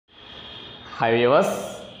Hi viewers,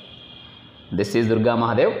 this is Durga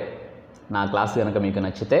Mahadev. నా class కనుక మీకు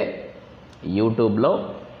నచ్చితే యూట్యూబ్లో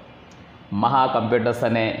మహా కంప్యూటర్స్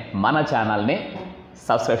అనే మన ఛానల్ని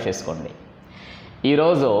సబ్స్క్రైబ్ చేసుకోండి.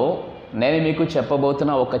 ఈరోజు నేను మీకు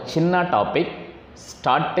చెప్పబోతున్న ఒక చిన్న topic,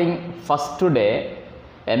 starting first day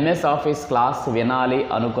MS office class వినాలి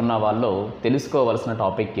అనుకున్న వాళ్ళు తెలుసుకోవాల్సిన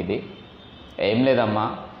టాపిక్ ఇది. ఏం లేదమ్మా,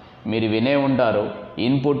 మీరు వినే ఉంటారు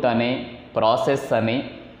ఇన్పుట్ అని, ప్రాసెస్ అని,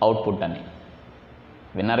 అవుట్పుట్ అని.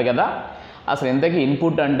 విన్నారు కదా? అసలు ఇంతకీ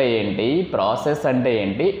ఇన్పుట్ అంటే ఏంటి, ప్రాసెస్ అంటే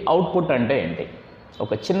ఏంటి, అవుట్పుట్ అంటే ఏంటి?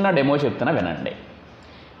 ఒక చిన్న డెమో చెప్తున్నా వినండి.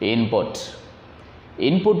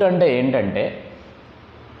 ఇన్పుట్ అంటే ఏంటంటే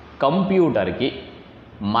కంప్యూటర్కి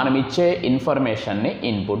మనం ఇచ్చే ఇన్ఫర్మేషన్ని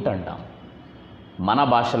ఇన్పుట్ అంటాం. మన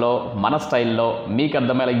భాషలో, మన స్టైల్లో మీకు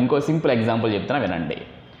అర్థమయ్యేలా ఇంకో సింపుల్ ఎగ్జాంపుల్ చెప్తున్నా వినండి.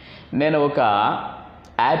 నేను ఒక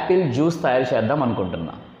యాపిల్ జ్యూస్ తయారు చేద్దాం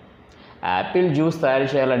అనుకుంటున్నా. యాపిల్ జ్యూస్ తయారు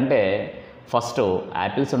చేయాలంటే ఫస్ట్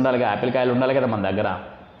యాపిల్స్ ఉండాలి కదా, యాపిల్ కాయలు ఉండాలి కదా మన దగ్గర.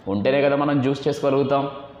 ఉంటేనే కదా మనం జ్యూస్ చేసుకోగలుగుతాం.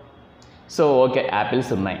 సో ఓకే, యాపిల్స్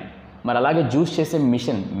ఉన్నాయి. మరి అలాగే జ్యూస్ చేసే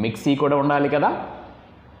మిషన్, మిక్సీ కూడా ఉండాలి కదా,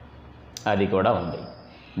 అది కూడా ఉంది.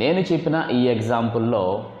 నేను చెప్పిన ఈ ఎగ్జాంపుల్లో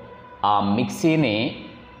ఆ మిక్సీని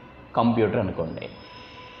కంప్యూటర్ అనుకోండి.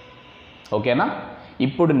 ఓకేనా?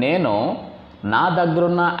 ఇప్పుడు నేను నా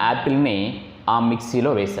దగ్గరున్న యాపిల్ని ఆ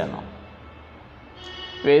మిక్సీలో వేశాను.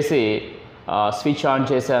 వేసి స్విచ్ ఆన్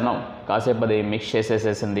చేశాను. కాసేపు అది మిక్స్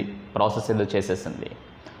చేసేసేసింది, ప్రాసెస్ ఏదో చేసేసింది.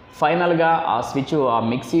 ఫైనల్గా ఆ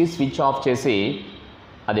మిక్సీ స్విచ్ ఆఫ్ చేసి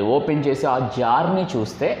అది ఓపెన్ చేసి ఆ జార్ని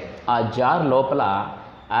చూస్తే ఆ జార్ లోపల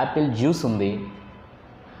యాపిల్ జ్యూస్ ఉంది.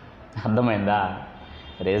 అర్థమైందా?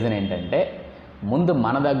 రీజన్ ఏంటంటే ముందు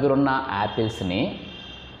మన దగ్గరున్న యాపిల్స్ని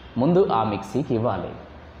ముందు ఆ మిక్సీకి ఇవ్వాలి,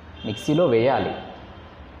 మిక్సీలో వేయాలి.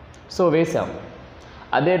 సో వేసాం.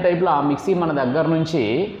 అదే టైప్లో ఆ మిక్సీ మన దగ్గర నుంచి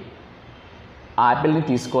ఆ యాపిల్ని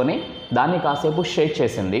తీసుకొని దాన్ని కాసేపు షేక్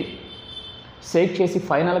చేసింది. షేక్ చేసి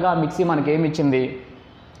ఫైనల్గా ఆ మిక్సీ మనకేమి ఇచ్చింది?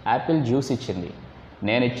 యాపిల్ జ్యూస్ ఇచ్చింది.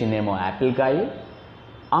 నేను ఇచ్చిందేమో యాపిల్ కాయ,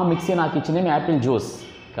 ఆ మిక్సీ నాకు ఇచ్చిందేమో యాపిల్ జ్యూస్.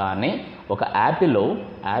 కానీ ఒక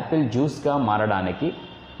యాపిల్ జ్యూస్గా మారడానికి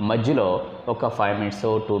మధ్యలో ఒక 5 minutes,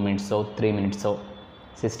 2 minutes, 3 minutes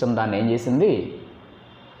సిస్టమ్ దాన్ని ఏం చేసింది?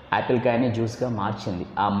 యాపిల్ కాయని జ్యూస్గా మార్చింది.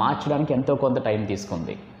 ఆ మార్చడానికి ఎంతో కొంత టైం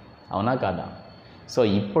తీసుకుంది. అవునా కాదా? సో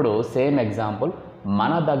ఇప్పుడు సేమ్ ఎగ్జాంపుల్,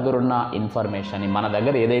 మన దగ్గరున్న ఇన్ఫర్మేషన్, మన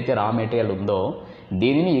దగ్గర ఏదైతే రా మెటీరియల్ ఉందో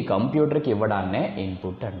దీనిని ఈ కంప్యూటర్కి ఇవ్వడాన్నే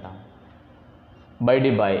ఇన్పుట్ అంటాం.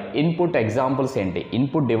 బై ఇన్పుట్ ఎగ్జాంపుల్స్ ఏంటి,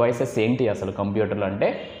 ఇన్పుట్ డివైసెస్ ఏంటి అసలు కంప్యూటర్లో అంటే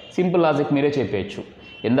సింపుల్ లాజిక్ మీరే చెప్పేయచ్చు.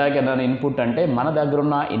 ఇందాక నేను ఇన్పుట్ అంటే మన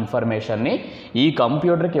దగ్గరున్న ఇన్ఫర్మేషన్ని ఈ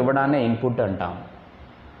కంప్యూటర్కి ఇవ్వడాన్నే ఇన్పుట్ అంటాం.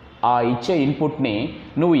 ఆ ఇచ్చే ఇన్పుట్ని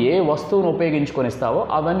నువ్వు ఏ వస్తువును ఉపయోగించుకొని ఇస్తావో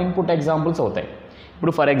అవన్నీ ఇన్పుట్ ఎగ్జాంపుల్స్ అవుతాయి.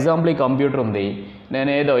 ఇప్పుడు ఫర్ ఎగ్జాంపుల్ ఈ కంప్యూటర్ ఉంది,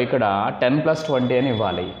 నేనేదో ఇక్కడ 10+20 అని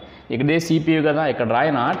ఇవ్వాలి. ఇక్కడే CPU కదా, ఇక్కడ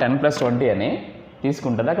రాయన 10+20 అని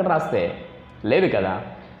తీసుకుంటుంది, అక్కడ రాస్తే లేదు కదా.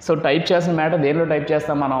 సో టైప్ చేసిన మ్యాటర్ దేనిలో టైప్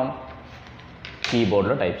చేస్తాం మనం?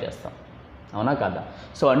 కీబోర్డ్లో టైప్ చేస్తాం. అవునా కదా?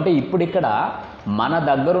 సో అంటే ఇప్పుడు ఇక్కడ మన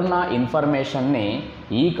దగ్గరున్న ఇన్ఫర్మేషన్ని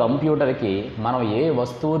ఈ కంప్యూటర్కి మనం ఏ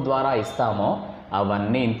వస్తువు ద్వారా ఇస్తామో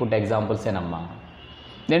అవన్నీ ఇన్పుట్ ఎగ్జాంపుల్సేనమ్మా.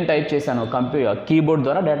 నేను టైప్ చేశాను, కీబోర్డ్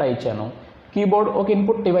ద్వారా డేటా ఇచ్చాను. కీబోర్డ్ ఒక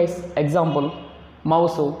input device example,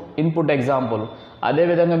 mouse input example.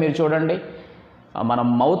 అదేవిధంగా మీరు చూడండి, మనం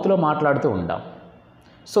మౌత్లో మాట్లాడుతూ ఉంటాం.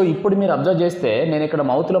 సో ఇప్పుడు మీరు అబ్జర్వ్ చేస్తే నేను ఇక్కడ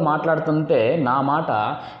మౌత్లో మాట్లాడుతుంటే నా మాట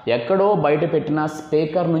ఎక్కడో బయట పెట్టిన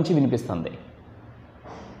స్పీకర్ నుంచి వినిపిస్తుంది.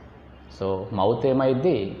 సో మౌత్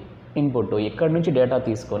ఏమైంది? ఇన్పుట్. ఇక్కడి నుంచి డేటా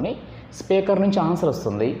తీసుకొని స్పీకర్ నుంచి ఆన్సర్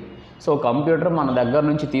వస్తుంది. సో కంప్యూటర్ మన దగ్గర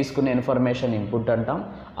నుంచి తీసుకునే ఇన్ఫర్మేషన్ ఇన్పుట్ అంటాం.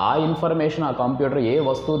 ఆ ఇన్ఫర్మేషన్ ఆ కంప్యూటర్ ఏ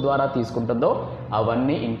వస్తువు ద్వారా తీసుకుంటుందో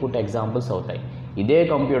అవన్నీ ఇన్పుట్ ఎగ్జాంపుల్స్ అవుతాయి. ఇదే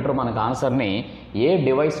కంప్యూటర్ మనకు ఆన్సర్ని ఏ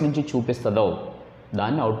డివైస్ నుంచి చూపిస్తుందో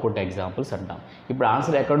దాన్ని అవుట్పుట్ ఎగ్జాంపుల్స్ అంటాం. ఇప్పుడు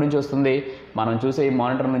ఆన్సర్ ఎక్కడి నుంచి వస్తుంది? మనం చూసే ఈ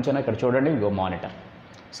మానిటర్ నుంచైనా ఇక్కడ చూడండి, ఇగో మానిటర్.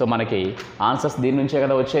 సో మనకి ఆన్సర్స్ దీని నుంచే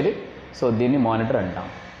కదా వచ్చేది. సో దీన్ని మానిటర్ అంటాం.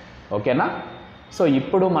 ఓకేనా? సో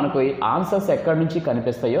ఇప్పుడు మనకు ఆన్సర్స్ ఎక్కడి నుంచి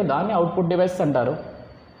కనిపిస్తాయో దాన్ని అవుట్పుట్ డివైస్ అంటారు.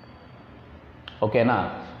 ఓకేనా?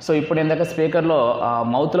 సో ఇప్పుడు ఇందాక స్పీకర్లో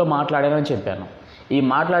మౌత్లో మాట్లాడానని చెప్పాను. ఈ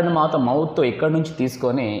మాట్లాడిన మౌత్ ఎక్కడి నుంచి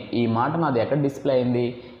తీసుకొని ఈ మాట నాది ఎక్కడ డిస్ప్లే అయింది,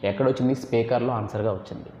 ఎక్కడ వచ్చింది? స్పీకర్లో ఆన్సర్గా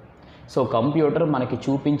వచ్చింది. సో కంప్యూటర్ మనకి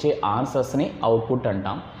చూపించే ఆన్సర్స్ని అవుట్పుట్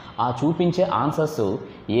అంటాం. ఆ చూపించే ఆన్సర్స్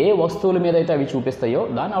ఏ వస్తువుల మీద అయితే అవి చూపిస్తాయో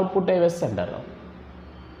దాన్ని అవుట్పుట్ డివైస్ అంటారు.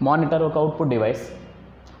 మానిటర్ ఒక అవుట్పుట్ డివైస్,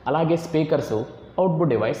 అలాగే స్పీకర్స్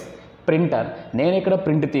అవుట్పుట్ డివైస్. ప్రింటర్, నేను ఇక్కడ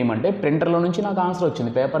ప్రింట్ తీయమంటే ప్రింటర్లో నుంచి నాకు ఆన్సర్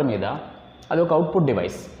వచ్చింది పేపర్ మీద, అది ఒక అవుట్పుట్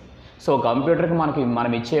డివైస్. సో కంప్యూటర్కి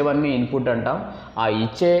మనం ఇచ్చేవన్నీ ఇన్పుట్ అంటాం. ఆ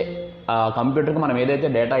ఇచ్చే కంప్యూటర్కి మనం ఏదైతే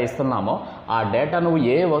డేటా ఇస్తున్నామో ఆ డేటా నువ్వు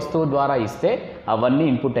ఏ వస్తువు ద్వారా ఇస్తే అవన్నీ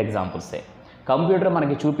ఇన్పుట్ ఎగ్జాంపుల్సే. కంప్యూటర్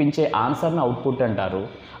మనకి చూపించే ఆన్సర్ని అవుట్పుట్ అంటారు.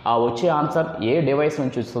 ఆ వచ్చే ఆన్సర్ ఏ డివైస్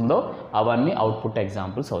నుంచి వస్తుందో అవన్నీ అవుట్పుట్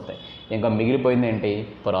ఎగ్జాంపుల్స్ అవుతాయి. ఇంకా మిగిలిపోయింది ఏంటి?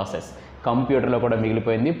 ప్రాసెస్. కంప్యూటర్లో కూడా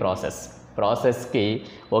మిగిలిపోయింది ప్రాసెస్. ప్రాసెస్కి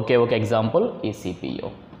ఒకే ఒక ఎగ్జాంపుల్ ఈ CPU.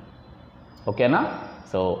 ఓకేనా?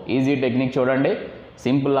 సో ఈజీ టెక్నిక్ చూడండి,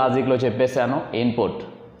 సింపుల్ లాజిక్లో చెప్పేశాను. ఇన్పుట్,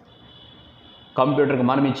 కంప్యూటర్కి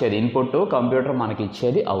మనం ఇచ్చేది ఇన్పుట్, కంప్యూటర్ మనకి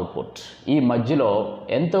ఇచ్చేది అవుట్పుట్. ఈ మధ్యలో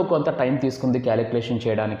ఎంతో కొంత టైం తీసుకుంది క్యాలిక్యులేషన్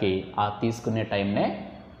చేయడానికి, ఆ తీసుకునే టైంనే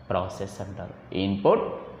ప్రాసెస్ అంటారు. Input,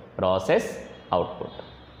 process, output.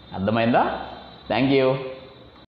 అర్థమైందా? Thank you.